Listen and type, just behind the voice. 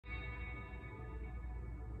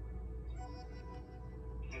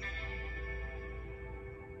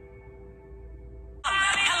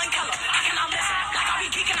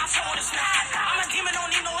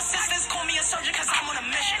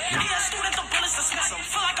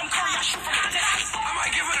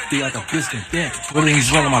feel like a biscuit. Damn,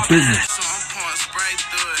 everything's wrong with my business. So I'm pouring spray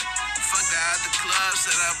through it. Fucked out the club,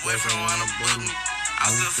 said that boyfriend wanna book me.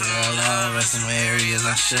 I still feel love in some areas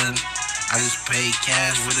I shouldn't. I just paid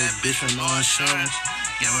cash with that bitch with no insurance.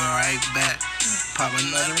 Give it right back. Pop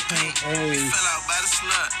another paint. Hey. Fell out by the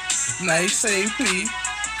slut. Nice say, please.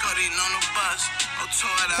 Codeine on the bus. No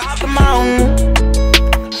tour it Top the mountain,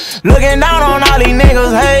 looking down on all these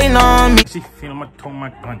niggas hating on me. She feeling my tone, my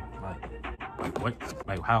gun. Like what?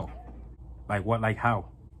 Like how? Like what? Like how?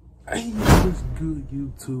 Hey, what's good,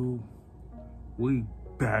 YouTube? We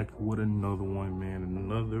back with another one, man.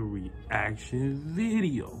 Another reaction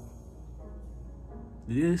video.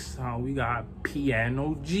 This time we got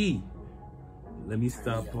Piano G. Let me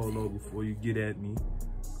stop Polo before you get at me.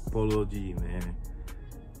 Polo G, man.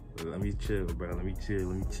 Let me chill, bro. Let me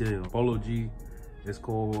chill. Polo G, it's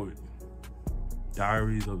called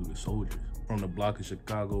Diaries of the Soldiers. From the block of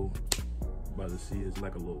Chicago. About to see, it's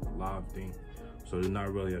like a little live thing. So it's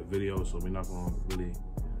not really a video, so we're not gonna really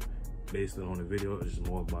base it on the video. It's just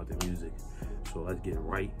more about the music. So let's get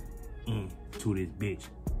right into this bitch.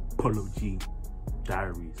 Polo G,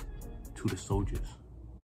 Diaries to the Soldiers.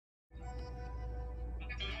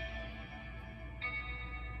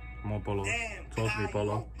 Come on, Polo. Talk to me,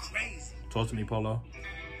 Polo. Talk to me, Polo.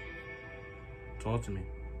 Talk to me.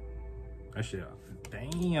 That shit.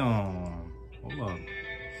 Damn. Hold up.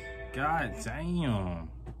 God damn.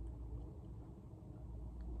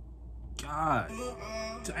 God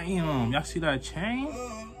damn. Y'all see that chain?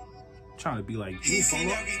 Trying to be like you,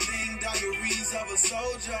 Polo. Diaries of a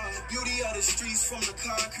soldier. Beauty of the streets from the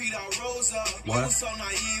concrete I rose up. What? So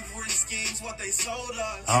naive with schemes, what they sold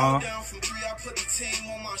us. Down from 3, I put the team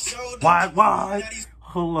on my shoulder. Why?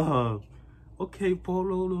 Hold up. Okay,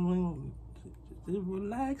 Polo, just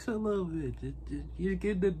relax a little bit. Just you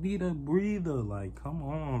get to be the breather. Like, come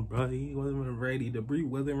on, bro. He wasn't ready. The breathe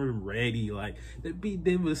wasn't even ready. Like, the beat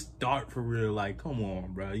didn't start for real. Like, come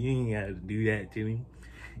on, bro. You ain't had to do that to him.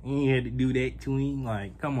 You ain't had to do that to him.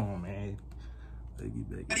 Like, come on, man.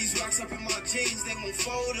 These rocks up in my jeans, they won't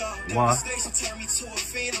fold up. Why? Devastation turned me to a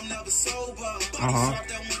fiend, I'm never sober. Drop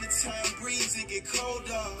that when the time breeze, it get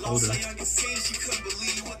colder. Lost her youngest scene, she couldn't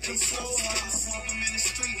believe what they sold her. Swamp them in the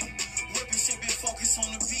street, ripping shit, been focused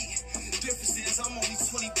on the beat. Difference is I'm only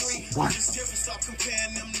 23. What? This difference, stop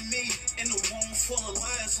comparing them to me. In the room full of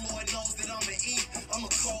lions, Lord knows that I'ma eat. I'm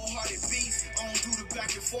a cold-hearted beast. I don't do the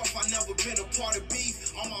back and forth, I never been a part of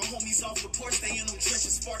beef. All my homies off the porch, they in them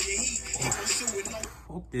trenches, sparking heat. He gon' shoot with no.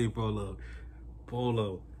 Okay,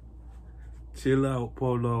 Polo. Chill out,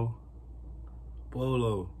 Polo.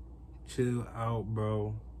 Chill out,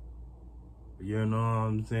 bro. You know what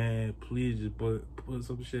I'm saying? Please just put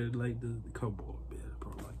some shit like this. Come on, man,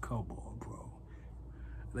 bro. Like, come on, bro.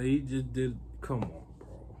 Like, he just did. Come on,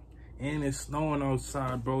 bro. And it's snowing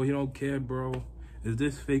outside, bro. He don't care, bro. Is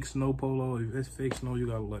this fake snow, Polo? If it's fake snow, you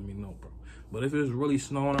gotta let me know, bro. But if it's really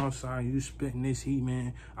snowing outside, you spitting this heat,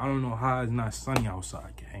 man, I don't know how it's not sunny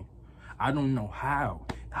outside, gang. I don't know how.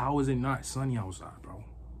 How is it not sunny outside, bro?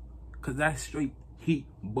 Cause that's straight heat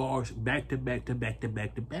bars back to back to back to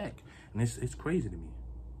back to back. And it's crazy to me.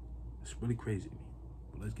 It's really crazy to me.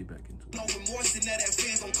 But let's get back into it. No remorse in that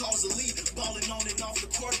fans gon' cause a lead. Balling on and off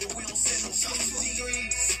the court, but we don't send no shots to the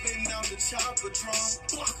green. Spitting out the chopper drum.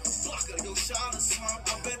 Blocker, yo shot or something.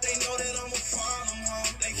 I bet they know that I'm a problem,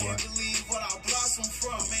 huh? They can't believe what I blossom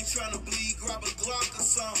from. Ain't trying to bleed, grab a Glock or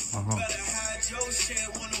something. Better hide your shit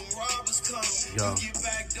when them robbers come. You get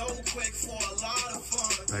back dough quick for a lot of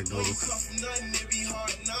fun. When you come from nothing, it be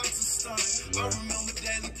hard not to stun. I remember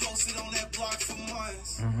Daily posted on that block for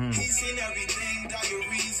months. He's seen everything,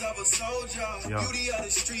 diaries of a soldier. Beauty of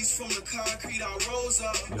the streets from the concrete I rose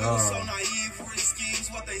up. We were so naive with schemes,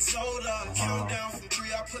 what they sold us. Down from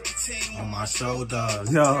 3, I put the team on my shoulders.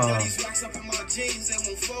 Now these rocks up in my jeans, they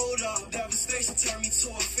won't fold up. Devastation turned me to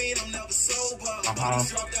a fiend, I'm never sober. Drop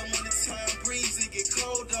that when the time breeze, it get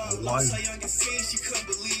colder. Lost her youngest scene, she couldn't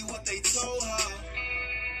believe what they told her.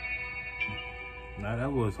 Now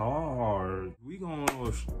that was hard. We going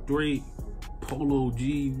on straight Polo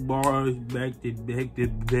G bars back to back to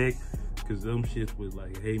back. Cause them shits was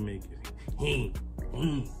like haymakers.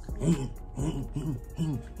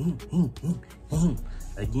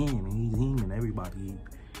 Again, he's heaming everybody.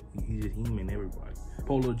 He's just heaming everybody.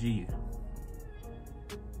 Polo G.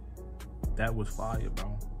 That was fire,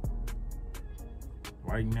 bro.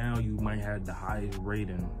 Right now, you might have the highest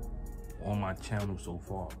rating on my channel so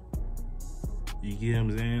far. You get what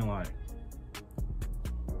I'm saying? Like,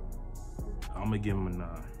 I'm gonna give him a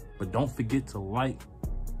 9. But don't forget to like,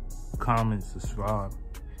 comment, subscribe,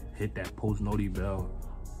 hit that post noti bell,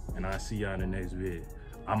 and I'll see y'all in the next vid.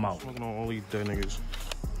 I'm out. Smoking on all these dead niggas.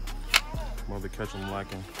 Mother catch him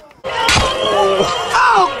lacking.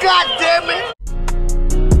 Oh